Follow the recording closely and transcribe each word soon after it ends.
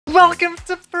Welcome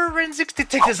to Forensics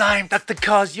Detectors. I'm Dr.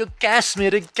 Cos, your gas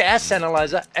meter, gas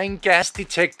analyzer, and gas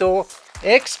detector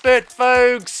expert,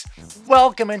 folks.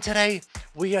 Welcome, and today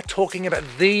we are talking about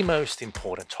the most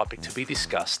important topic to be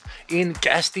discussed in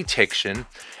gas detection,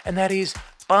 and that is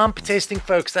bump testing,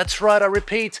 folks. That's right, I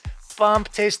repeat, bump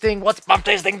testing. What's bump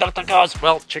testing, Dr. Cos?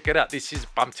 Well, check it out. This is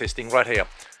bump testing right here.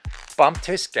 Bump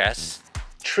test gas,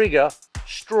 trigger,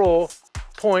 straw,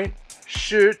 point,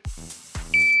 shoot,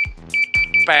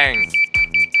 bang.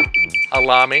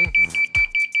 Alarming,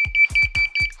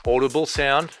 audible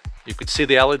sound. You could see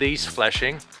the LEDs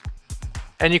flashing,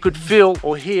 and you could feel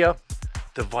or hear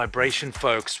the vibration,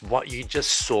 folks. What you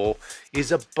just saw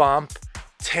is a bump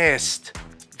test.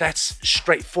 That's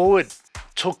straightforward.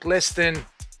 Took less than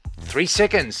 3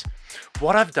 seconds.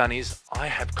 What I've done is I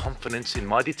have confidence in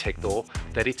my detector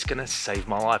that it's going to save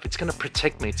my life. It's going to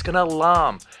protect me. It's going to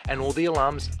alarm, and all the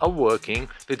alarms are working.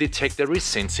 The detector is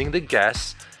sensing the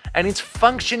gas, and it's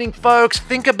functioning, folks.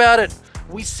 Think about it.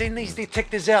 We send these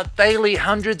detectors out daily,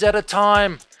 hundreds at a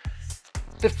time.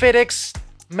 The FedEx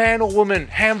man or woman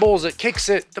handballs it, kicks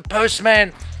it. The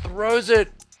postman throws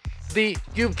it. The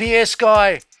UPS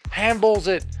guy handballs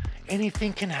it.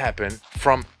 Anything can happen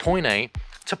from point A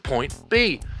to point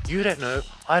B. You don't know,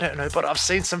 I don't know, but I've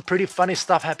seen some pretty funny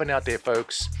stuff happen out there,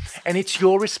 folks. And it's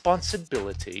your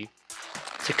responsibility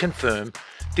to confirm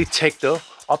detector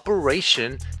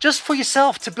operation just for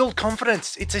yourself, to build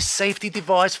confidence. It's a safety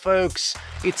device, folks.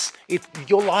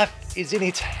 Your life is in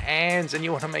its hands, and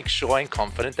you want to make sure and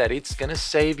confident that it's going to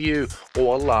save you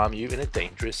or alarm you in a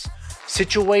dangerous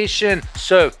situation.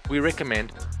 So we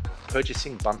recommend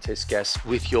purchasing bump test gas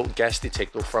with your gas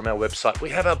detector from our website. We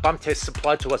have our bump test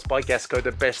supplied to us by Gasco,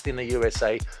 the best in the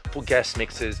USA for gas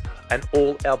mixers, and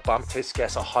all our bump test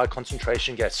gas are high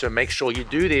concentration gas. So make sure you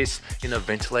do this in a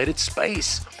ventilated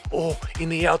space or in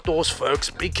the outdoors, folks.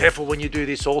 Be careful when you do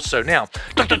this also. Now,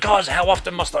 Dr. Cos, how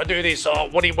often must I do this? Oh,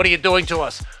 what are you doing to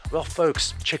us? Well,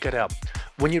 folks, check it out.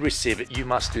 When you receive it, you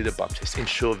must do the bump test.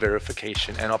 Ensure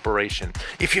verification and operation.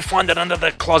 If you find it under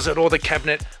the closet or the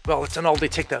cabinet, well, it's an old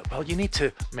detector. Well, you need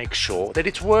to make sure that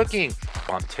it's working.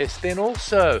 Bump test then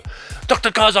also.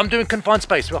 Dr. Cos, I'm doing confined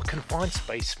space. Well, confined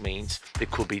space means there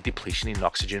could be depletion in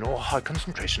oxygen or high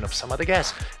concentration of some other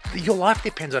gas. Your life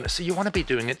depends on it, so you want to be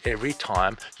doing it every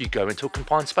time you go into a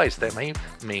confined space. That may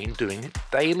mean doing it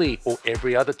daily or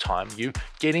every other time you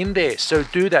get in there. So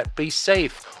do that. Be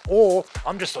safe. Or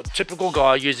I'm just a typical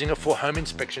guy using it for home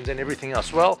inspections and everything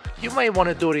else. Well, you may want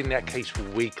to do it in that case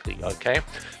weekly, okay?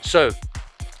 So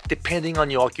depending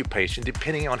on your occupation,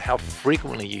 depending on how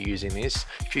frequently you're using this,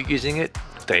 if you're using it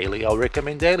daily, I'll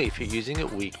recommend daily. If you're using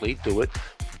it weekly, do it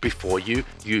before you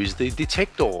use the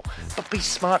detector. But be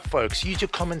smart, folks. Use your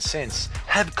common sense.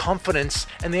 Have confidence,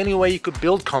 and the only way you could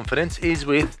build confidence is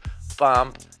with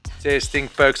bump testing,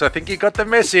 folks. I think you got the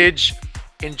message.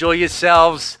 Enjoy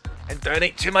yourselves. And don't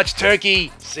eat too much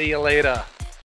turkey. See you later.